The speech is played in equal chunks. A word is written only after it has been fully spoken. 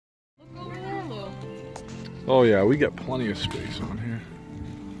Oh yeah, we got plenty of space on here.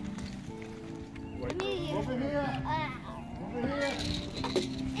 Over here. Over here.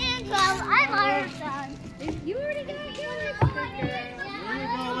 And well, I'm our son. You already got yours. There you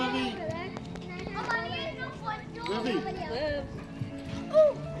go, Livy.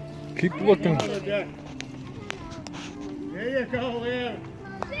 Keep looking. There you go, Liv.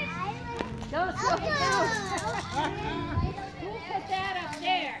 Go, Sophie, go. Who put that up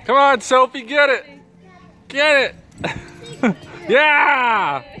there? Come on, Sophie, get it. Get it.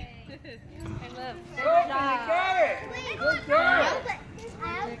 Yeah. I love Good Good job.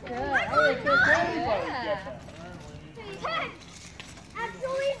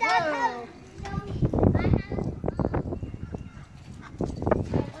 Actually, that's how.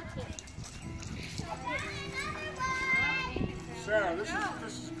 Sarah, this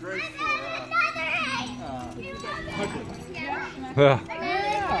is great for Yeah.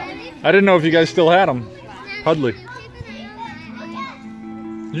 I didn't know if you guys still had them. Hudley.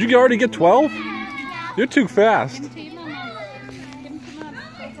 Did you already get 12? You're too fast. They're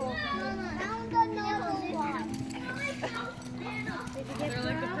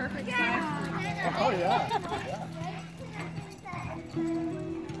like the perfect size. Oh yeah.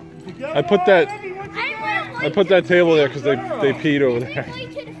 I put that table there because they peed over there.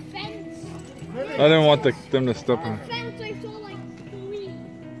 I didn't want them to step in. Did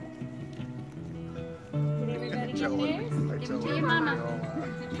everybody get theirs? Give them to your mama.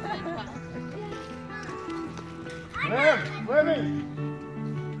 Livy.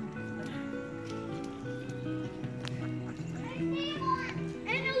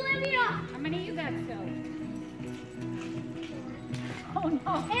 How many you got, Phil? Oh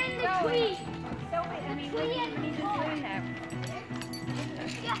no. And the tweet. Sophie, I mean, how many does you have?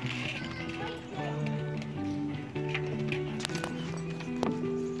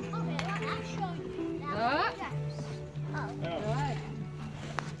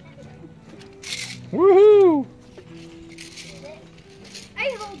 Woohoo! I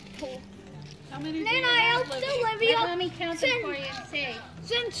hope so. How many Then I helped Olivia. Let me count them for you and see.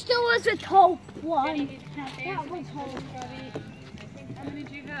 Since there was a top one. That was whole. How many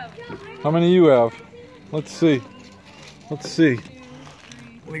do you have? How many you have? Let's see. Let's see.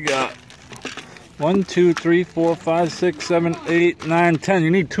 We got 1, 2, 3, 4, 5, 6, 7, 8, 9, 10.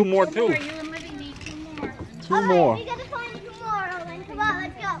 You need 2 more too. You and Libby need 2 more. 2 more. We gotta find 2 more, Ellen. Come on,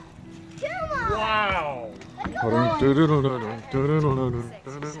 let's go. 2 more. Wow. Let's go.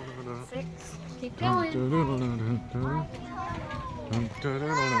 6. Keep going. Let's go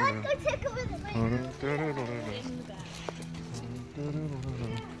check over the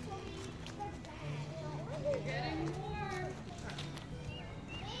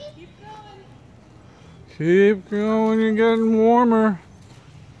Keep going, you're getting warmer.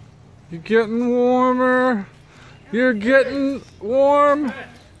 You're getting warmer. You're getting warm.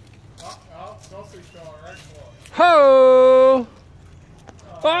 Ho!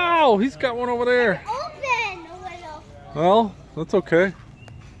 Oh, he's got one over there. Open a little. Well, that's okay.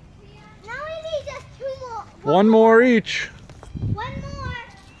 Now we need just 2 more. 1 more each. 1 more.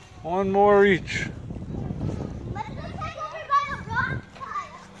 1 more each. Let's go check over by the rock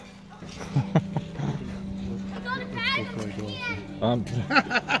pile. Let's go to bed.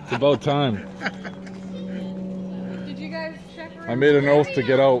 It's about time. Did you guys check her? I made an oath to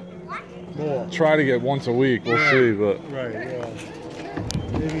get out. More. Try to get once a week. We'll see, but Right, yeah.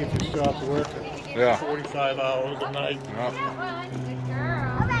 Maybe if you stop working. yeah. 45 hours a night. Yeah.